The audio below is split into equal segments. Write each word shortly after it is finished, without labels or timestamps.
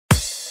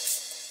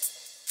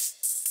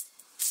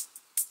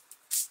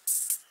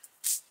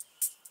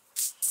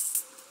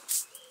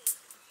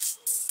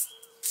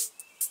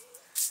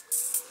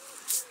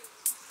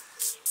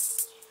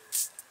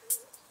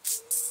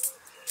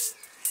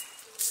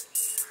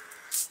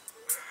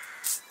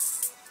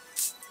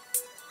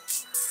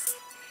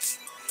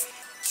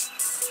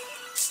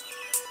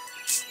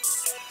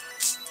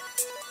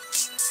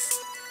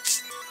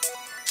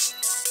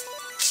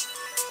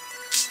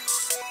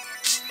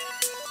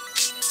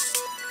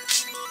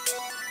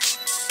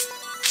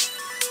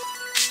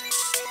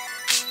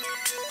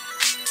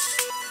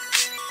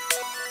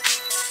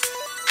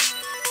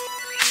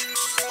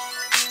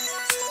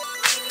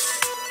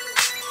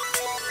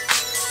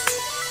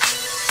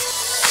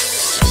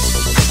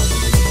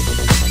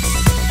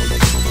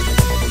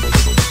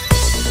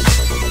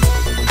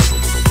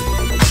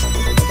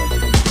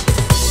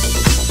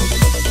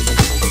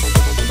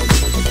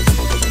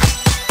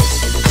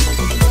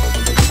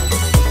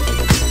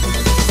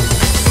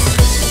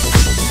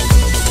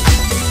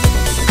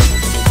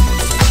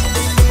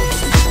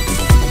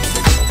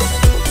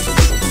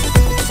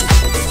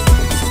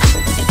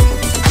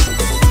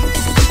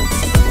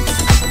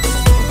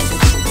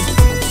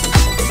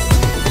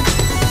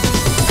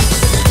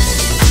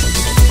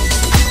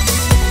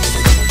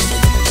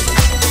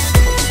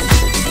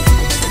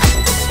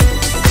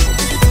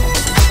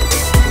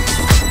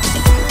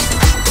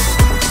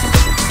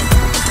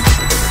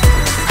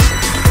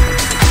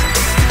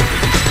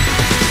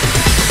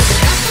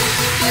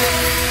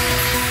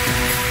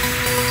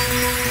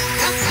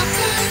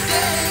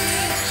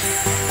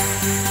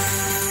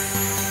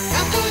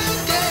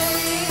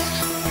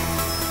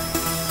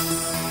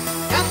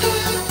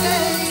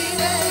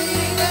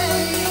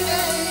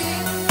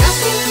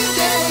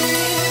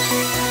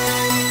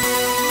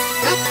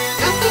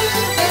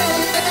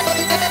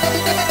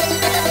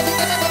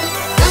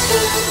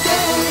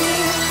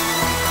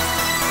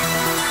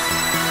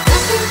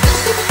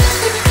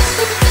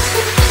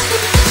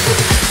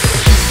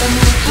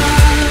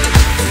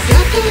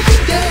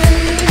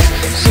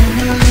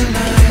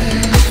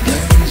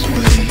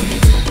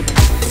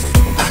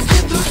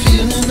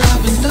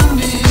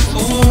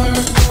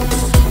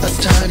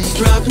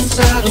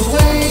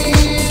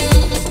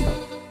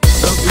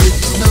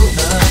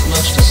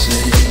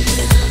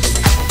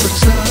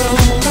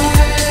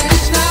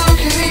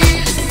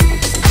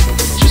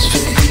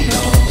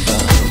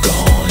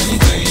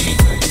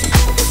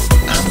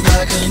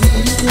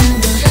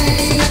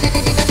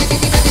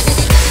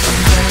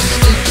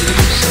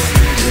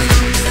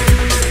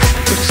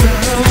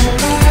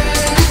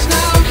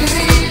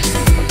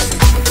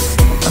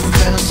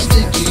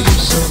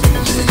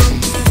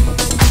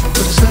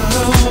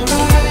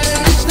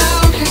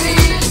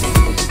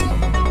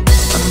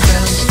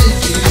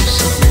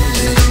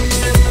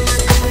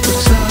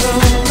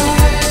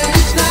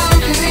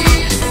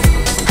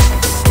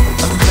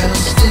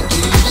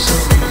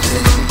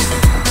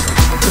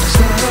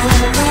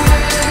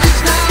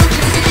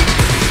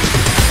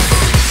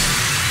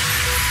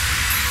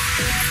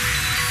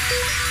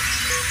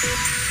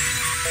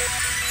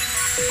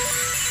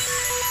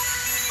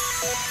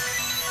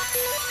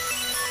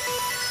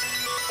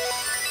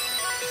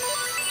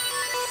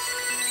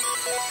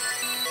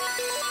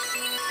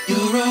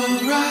You're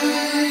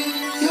alright,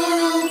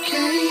 you're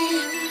okay.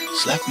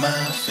 Slap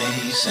my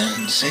face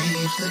and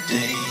save the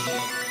day.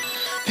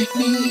 Pick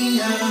me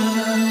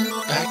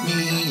up, pack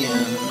me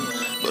in,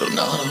 but I'm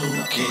not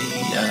okay,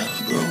 I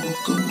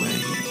broke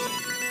away.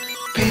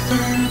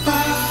 Paper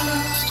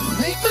box to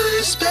make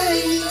my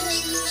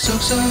space,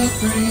 soaks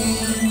up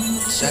rain,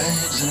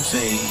 sags and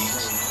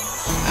fades.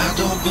 I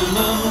don't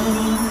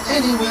belong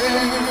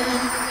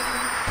anywhere,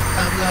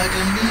 I'm like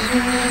a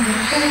needle in a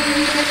hay.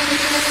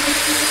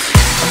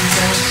 I'm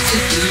bound to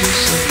stick you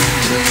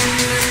someday,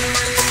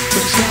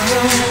 but it's not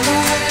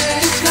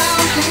alright, it's not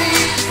okay.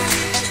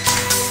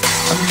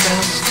 I'm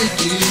bound to stick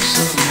you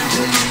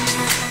someday,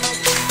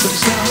 but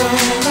it's not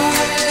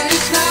alright,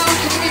 it's not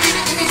okay.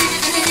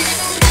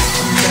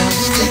 I'm bound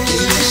to stick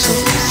you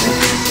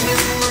someday,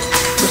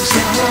 but it's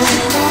not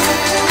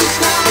alright, it's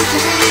not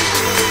okay.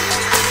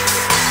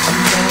 I'm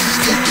bound to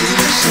stick you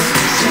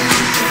someday,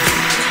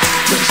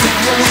 but it's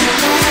not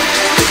alright,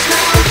 it's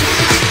not okay.